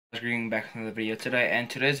Bringing back another video today, and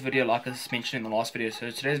today's video, like I mentioned in the last video,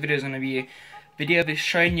 so today's video is going to be a video of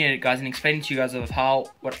showing you guys and explaining to you guys of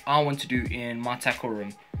what I want to do in my tackle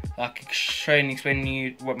room, like showing and explaining to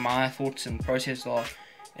you what my thoughts and process are,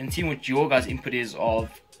 and seeing what your guys' input is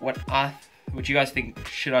of what you guys think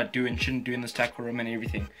should I do and shouldn't do in this tackle room and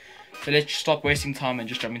everything. So let's stop wasting time and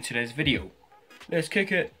just jump into today's video. Let's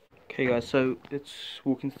kick it. Okay guys, so let's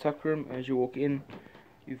walk into the tackle room. As you walk in,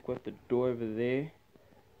 you've got the door over there,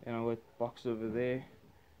 and I've got boxes over there,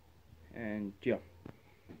 and yeah.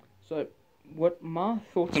 So what my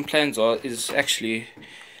thoughts and plans are is actually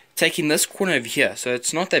taking this corner over here, so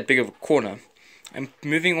it's not that big of a corner. I'm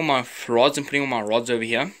moving all my rods and putting all my rods over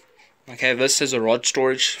here. Okay, this is a rod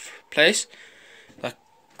storage place. Like,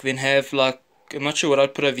 then have like, I'm not sure what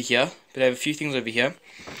I'd put over here, but I have a few things over here.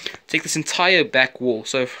 Take this entire back wall,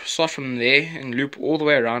 so start from there and loop all the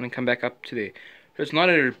way around and come back up to there. So it's not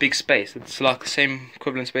a big space, it's like the same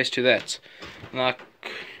equivalent space to that. Like,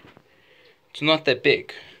 it's not that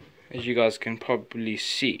big, as you guys can probably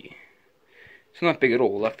see. It's not big at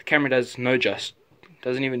all. Like, the camera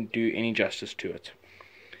doesn't even do any justice to it.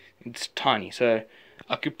 It's tiny, so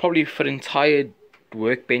I could probably fit an entire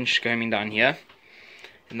workbench coming down here,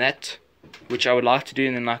 and that, which I would like to do,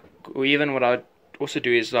 and then like, or even what I would also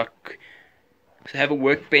do is like, to have a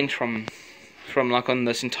workbench from like on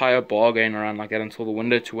this entire bar going around like that until the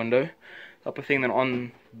window to window type of thing. Then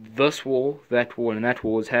on this wall, that wall, and that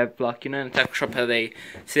wall is have like, you know, in a tackle shop how they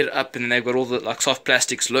set it up and then they've got all the like soft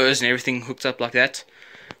plastics, lures and everything hooked up like that.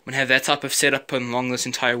 I'm gonna have that type of setup along this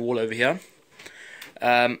entire wall over here.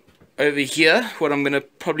 Over here, what I'm gonna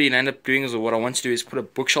probably end up doing is, or what I want to do is put a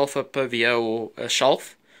bookshelf up over here, or a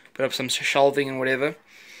shelf, put up some shelving and whatever,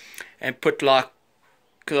 and put like,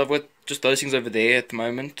 because I've got just those things over there at the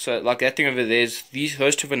moment. So like that thing over there is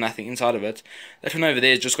those two for nothing inside of it. That one over there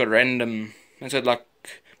has just got random, it's got like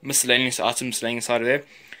miscellaneous items laying inside of there.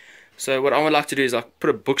 So what I would like to do is like put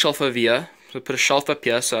a bookshelf over here, so put a shelf up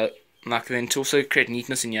here, so like then to also create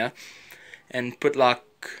neatness in here, and put like,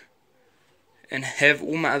 and have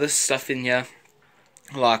all my other stuff in here,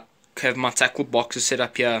 like have my tackle boxes set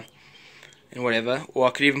up here and whatever. Or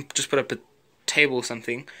I could even just put up a table or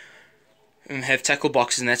something and have tackle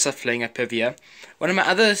boxes and that stuff laying up over here. One of my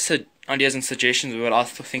other ideas and suggestions of what I was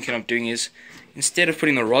thinking of doing is, instead of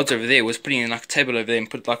putting the rods over there, was putting in like a table over there and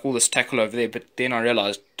put like all this tackle over there. But then I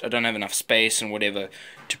realized I don't have enough space and whatever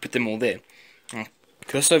to put them all there.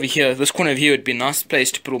 This over here, this corner over here would be a nice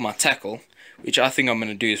place to put all my tackle, which I think I'm going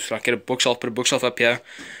to do is like get a bookshelf, put a bookshelf up here.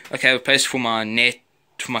 Okay, I have a place for my net,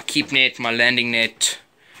 for my keep net, my landing net.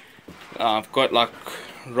 I've got like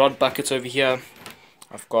rod buckets over here.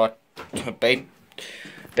 I've got a bait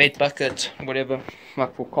bucket, whatever,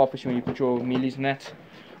 like for carp fishing when you put your mealies in that.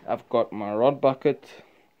 I've got my rod bucket.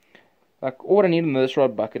 Like, all what I need in this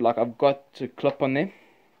rod bucket, like I've got a clip on there.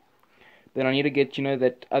 Then I need to get, you know,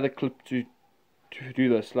 that other clip to do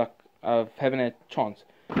this. Like, I haven't had a chance.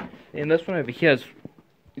 And this one over here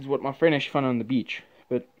is what my friend actually found on the beach.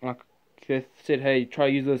 But like, they said, hey, try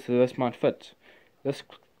use this, so this might fit. This,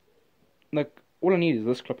 like, all I need is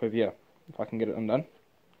this clip over here, if I can get it undone.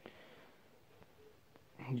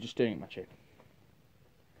 You're just staring at my chair.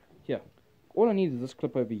 Yeah, all I need is this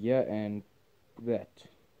clip over here and that. That's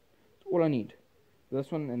all I need.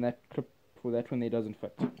 This one and that clip for that one there doesn't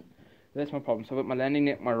fit. That's my problem. So I've got my landing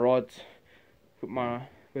net, my rods,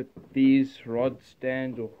 with these rod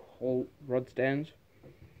stands or rod stands.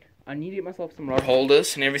 I need to get myself some rod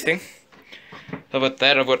holders and everything. I've got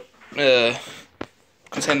that. I've got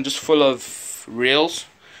container just full of reels.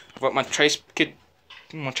 I've got my trace kit,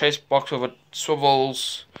 my trace box. I've got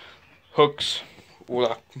swivels, hooks, or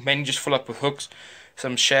like mainly just full up with hooks,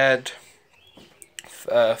 some shad,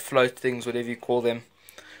 float things, whatever you call them.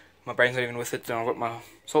 My brain's not even with it. Then I've got my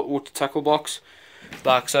saltwater tackle box.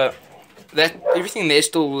 Like, so that everything there's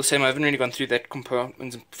still the same. I haven't really gone through that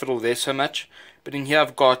compartments and fiddle there so much. But in here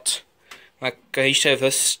I've got, like, I used to have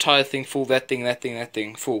this entire thing full, that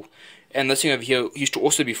thing full, and this thing over here used to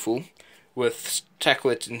also be full with tackle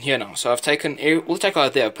that's in here now. So I've taken all the tackle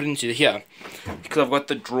out there, I've put it into here, because I've got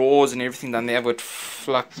the drawers and everything down there. I've got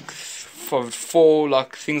like four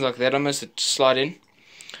like things like that almost that slide in.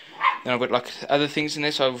 Then I've got like other things in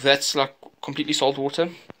there, so that's like completely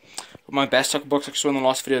saltwater. My bass tackle box, I saw in the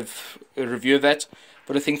last video of a review of that,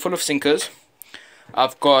 but a thing full of sinkers.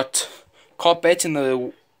 I've got carp bait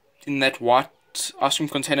in that white ice cream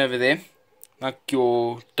container over there, like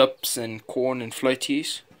your dips and corn and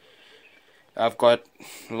floaties. I've got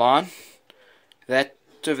line. That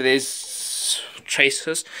over there's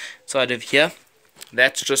traces inside of here.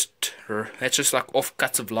 That's just like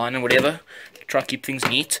offcuts of line and whatever. Try to keep things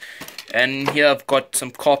neat. And here I've got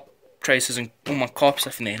some carp traces and all my carp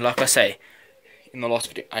stuff in there. Like I say in the last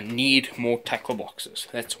video, I need more tackle boxes.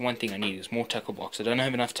 That's one thing I need, is more tackle boxes. I don't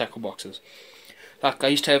have enough tackle boxes. Like I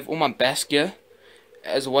used to have all my bass gear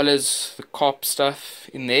as well as the carp stuff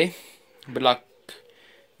in there. But like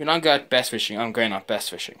when I go out bass fishing, I'm going out bass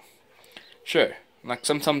fishing. Sure, like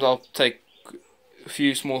sometimes I'll take a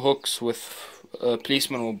few small hooks with a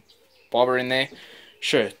policeman or barber in there.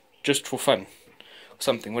 Sure, just for fun.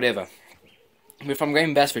 Something, whatever. But if I'm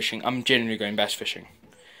going bass fishing, I'm generally going bass fishing.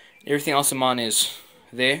 Everything else of mine is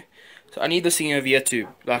there. So I need this thing over here to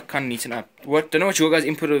like kind of neaten up. Don't know what your guys'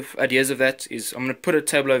 input of ideas of that is. I'm gonna put a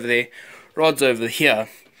table over there, rods over here,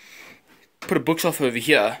 put a bookshelf over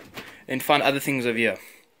here, and find other things over here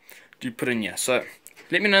to put in here. So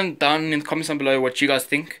let me know down in the comments down below what you guys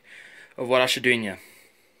think of what I should do in here.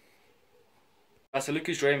 So look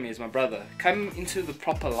who's joining me is my brother. Come into the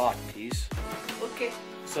proper light, please. Okay.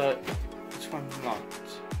 So which one not?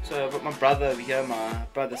 So I've got my brother over here, my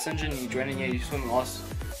brother Sinjin. He's joining here. You saw him last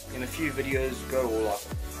in a few videos ago, or like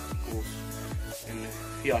of course in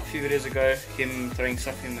a few videos ago, him throwing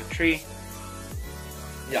stuff in the tree.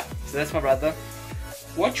 Yeah, so that's my brother.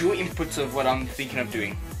 What's your inputs of what I'm thinking of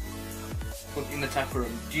doing in the tackle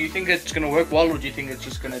room? Do you think it's gonna work well, or do you think it's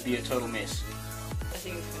just gonna be a total mess? I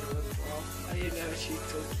think it's gonna work well. I didn't know what you're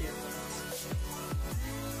talking about.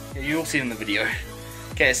 Yeah, you'll see it in the video.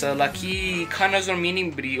 Okay, so like he kind of knows what I'm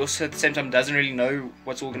meaning, but he also at the same time doesn't really know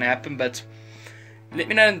what's all gonna happen. But let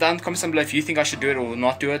me know down in the comments down below if you think I should do it or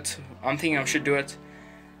not do it. I'm thinking I should do it.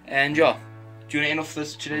 And yeah, do you want to end off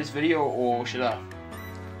today's video, or should I?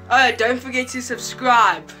 Oh, don't forget to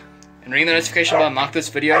subscribe. And ring the notification bell and like this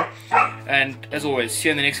video. And as always, see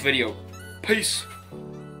you in the next video. Peace.